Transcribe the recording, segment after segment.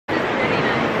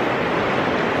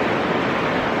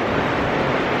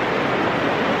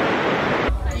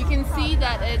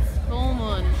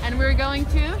going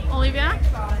to, Olivia?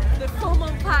 The full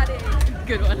moon party.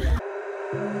 Good one.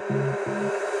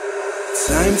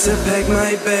 Time to pack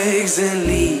my bags and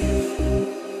leave.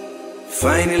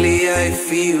 Finally I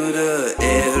feel the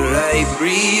air I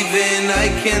breathe in. I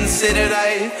can say that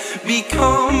I've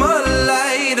become a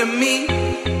light to me.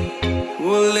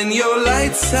 Well, in your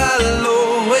lights I'll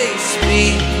always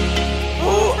be.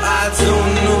 Oh, I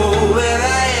don't know where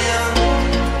I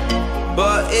am,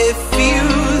 but it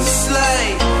feels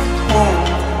like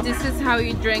home. This is how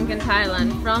you drink in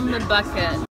Thailand, from the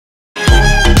bucket.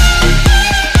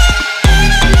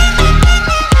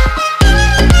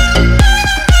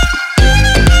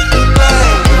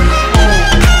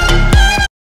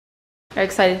 Are you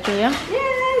excited, Julia?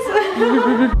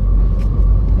 Yes!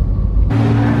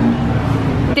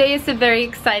 Today is a very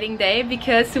exciting day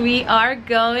because we are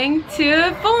going to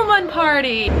a full moon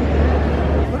party.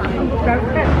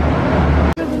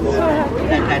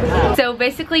 So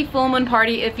basically, full moon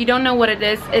party, if you don't know what it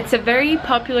is, it's a very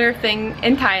popular thing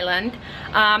in Thailand.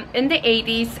 In the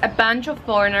 80s, a bunch of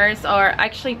foreigners, or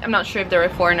actually I'm not sure if they were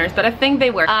foreigners, but I think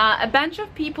they were, a bunch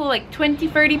of people, like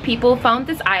 20-30 people, found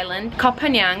this island,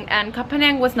 COPENHAGEN, and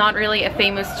COPENHAGEN was not really a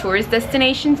famous tourist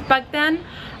destination back then.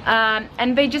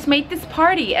 And they just made this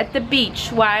party at the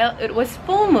beach while it was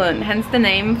full moon, hence the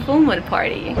name full moon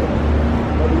party.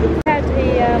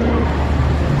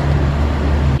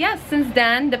 Yeah, since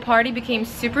then the party became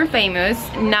super famous.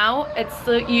 Now it's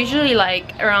usually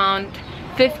like around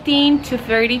 15 to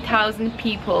 30,000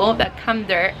 people that come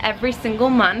there every single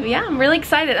month. Yeah, I'm really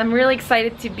excited. I'm really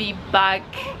excited to be back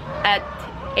at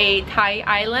a Thai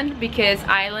island, because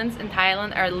islands in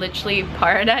Thailand are literally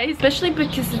paradise, especially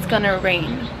because it's gonna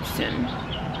rain soon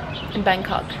in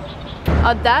Bangkok.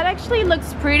 Oh, that actually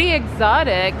looks pretty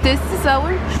exotic. This is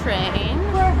our train.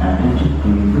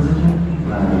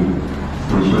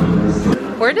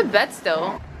 Where are the beds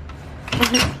though?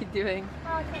 What is he doing?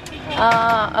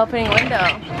 Opening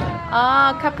window.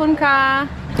 Kapunka.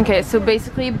 Okay, so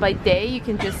basically by day you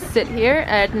can just sit here.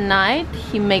 At night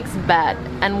he makes bed,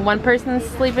 and one person is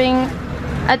sleeping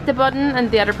at the bottom and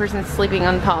the other person is sleeping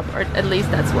on top, or at least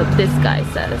that's what this guy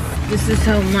says. This is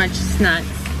how much snacks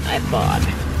I bought.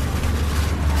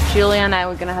 Julia and I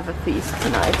were gonna have a feast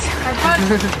tonight. I bought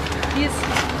these.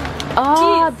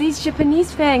 Oh, these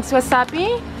Japanese things.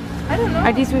 Wasabi? I don't know.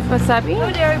 Are these with wasabi?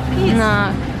 No, they are peas.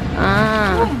 No.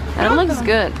 That looks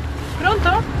good.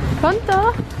 Pronto?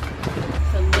 Pronto.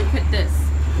 So look at this.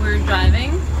 We're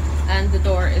driving and the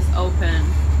door is open.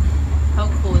 How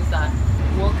cool is that?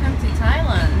 Welcome to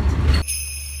Thailand.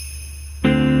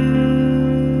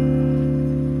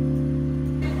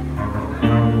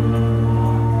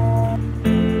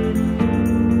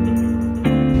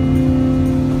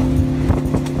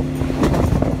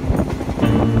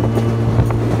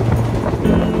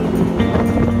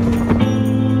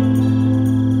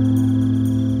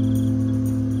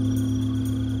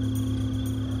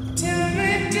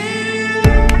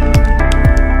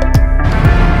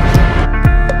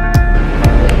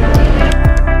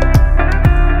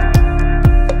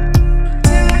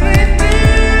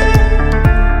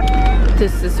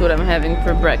 What I'm having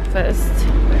for breakfast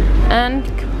and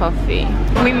coffee.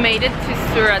 We made it to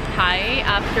Surathai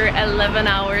after 11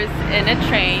 hours in a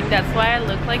train. That's why I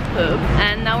look like poop.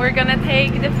 And now we're gonna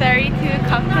take the ferry to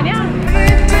Koh Phangan.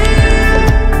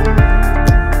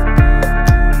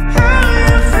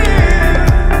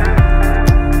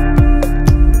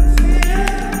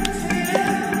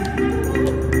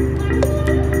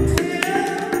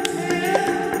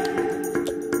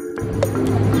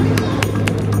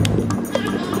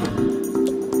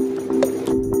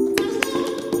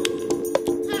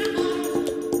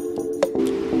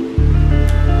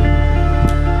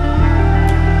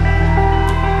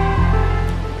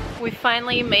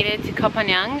 Finally made it to Koh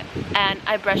Phangan, and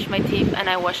I brushed my teeth and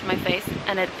I washed my face,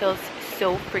 and it feels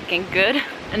so freaking good.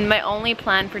 And my only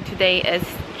plan for today is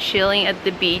chilling at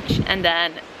the beach and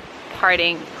then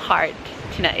partying hard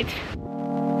tonight.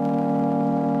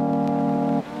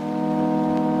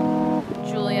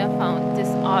 Julia found this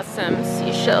awesome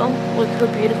seashell. Look how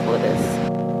beautiful it is.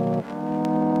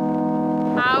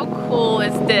 How cool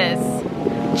is this?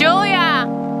 Julia!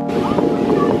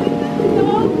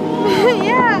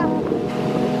 Yeah!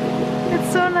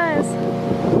 It's so nice.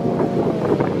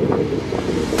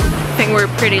 I think we're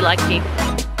pretty lucky.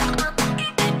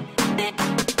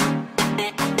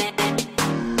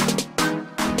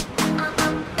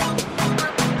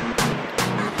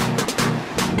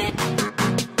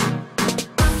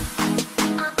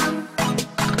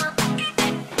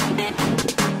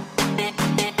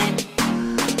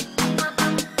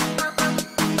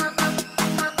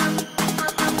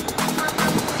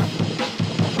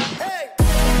 Hey!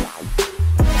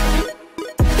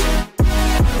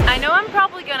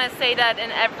 say that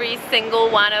in every single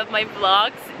one of my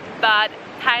vlogs, but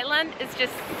Thailand is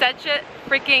just such a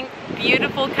freaking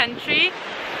beautiful country.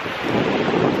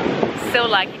 So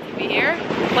lucky to be here.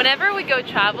 Whenever we go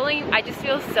traveling, I just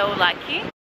feel so lucky.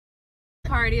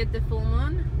 Party at the full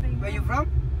moon. Where are you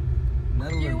from?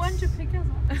 Netherlands. You want to pick us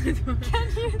up? Can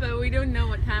you? But we don't know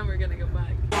what time we're gonna go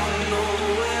back. Don't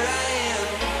know where I am,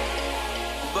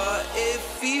 but it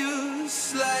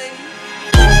feels like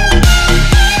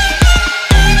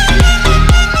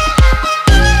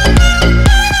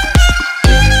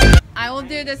I will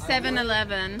do the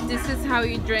 7-Eleven. This is how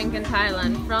you drink in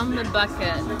Thailand, from the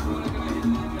bucket.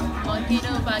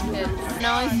 Mojito bucket.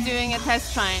 Now he's doing a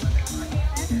test try.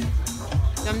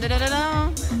 Dum da da da da.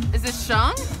 Is it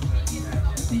strong?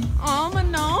 Oh my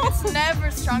no! It's never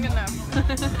strong enough.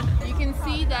 You can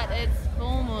see that it's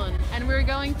full moon, and we're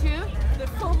going to The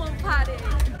full moon party.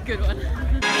 good one.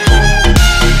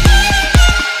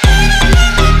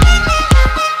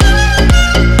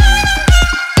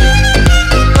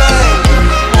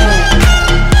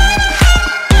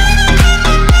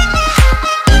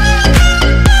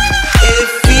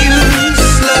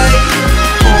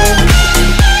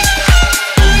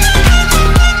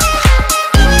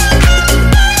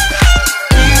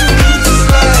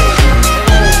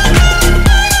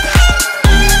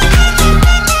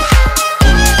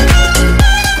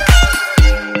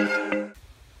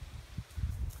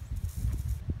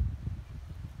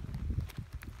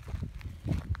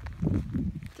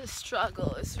 The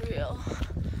struggle is real.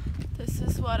 This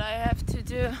is what I have to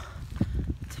do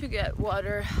to get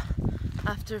water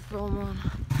after full moon.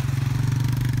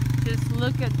 Just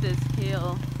look at this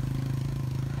hill.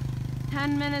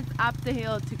 10 minutes up the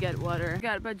hill to get water.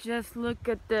 God, but just look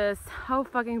at this. How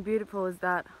fucking beautiful is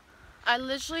that? I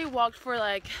literally walked for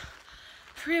like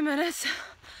 3 minutes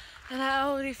and I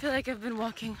already feel like I've been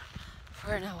walking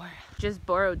for an hour. Just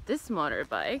borrowed this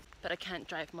motorbike, but I can't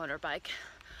drive motorbike.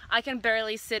 I can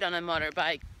barely sit on a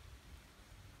motorbike.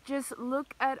 Just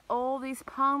look at all these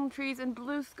palm trees and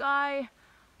blue sky.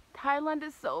 Thailand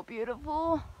is so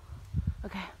beautiful.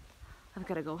 Okay, I've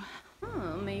gotta go.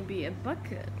 Oh, maybe a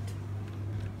bucket.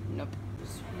 Nope,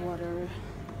 just water.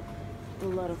 A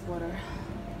lot of water.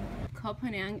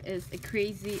 Copenhagen is a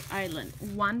crazy island.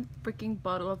 One freaking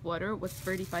bottle of water was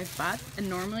 35 baht, and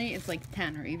normally it's like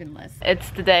 10 or even less. It's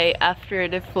the day after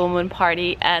the full moon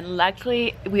party, and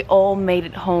luckily we all made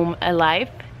it home alive,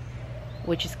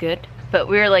 which is good. But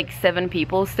we're like 7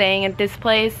 people staying at this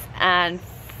place, and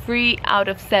 3 out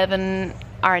of 7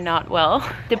 are not well.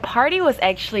 The party was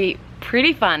actually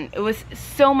pretty fun. It was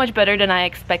so much better than I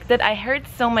expected. I heard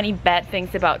so many bad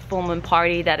things about full moon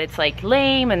party, that it's like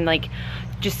lame and like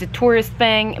just a tourist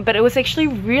thing, but it was actually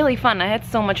really fun. I had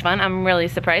so much fun. I'm really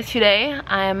surprised. Today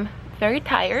I'm very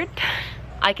tired.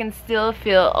 I can still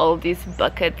feel all these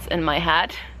buckets in my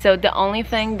head. So the only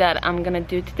thing that I'm gonna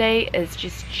do today is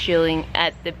just chilling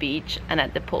at the beach and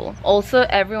at the pool. Also,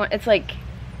 everyone, it's like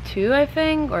 2 I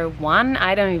think, or 1,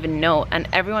 I don't even know, and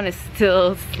everyone is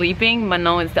still sleeping.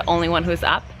 Manon is the only one who's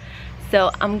up,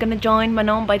 so I'm gonna join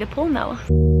Manon by the pool now.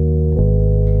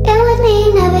 It would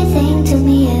mean everything to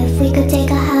me if we could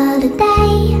take a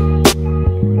holiday.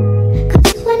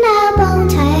 Cause we're now bone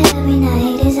tired every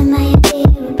night, isn't my idea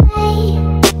of play.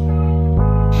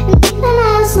 And even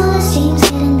our smallest dreams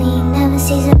getting lean never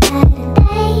sees a brighter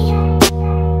day.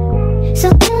 So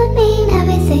it would mean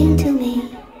everything to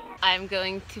me. I'm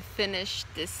going to finish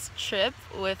this trip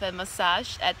with a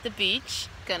massage at the beach.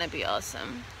 Gonna be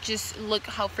awesome. Just look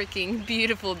how freaking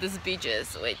beautiful this beach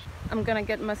is. Wait, I'm gonna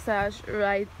get massage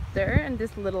right there in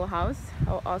this little house.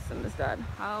 How awesome is that?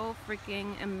 How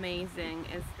freaking amazing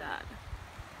is that?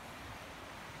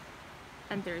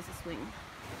 And there's a swing.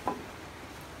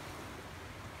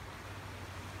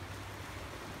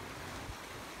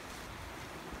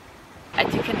 I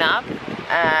took a nap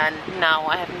and now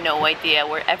I have no idea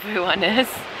where everyone is,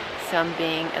 so I'm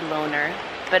being a loner,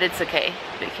 but it's okay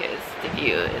because the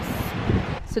view is...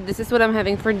 So this is what I'm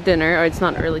having for dinner, or it's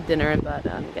not really dinner, but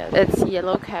it's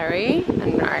yellow curry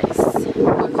and rice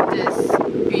with this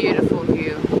beautiful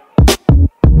view.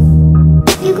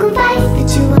 You can fight,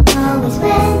 but you won't always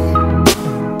win.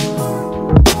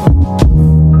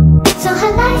 So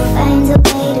her life finds a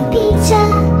way to beat ya.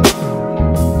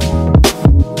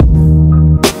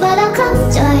 But I'll come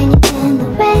join you in the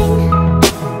ring.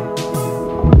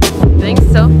 Being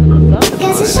so philosophical.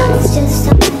 Guess it shows just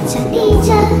how much I need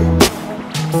ya.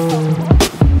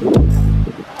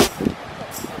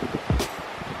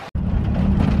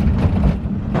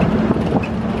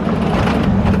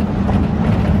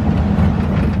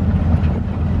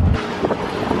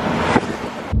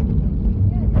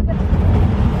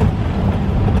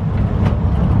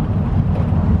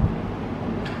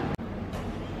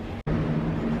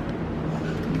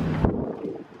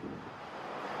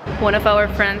 one of our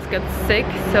friends got sick,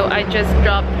 so I just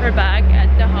dropped her back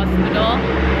at the hospital.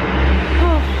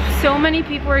 Oh, so many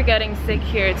people are getting sick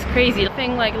here, it's crazy. I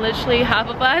think like literally half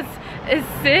of us is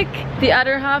sick. The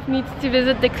other half needs to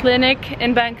visit the clinic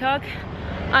in Bangkok.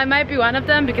 I might be one of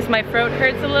them because my throat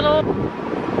hurts a little. We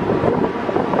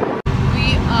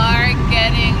are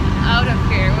getting out of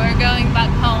here. We're going back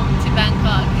home.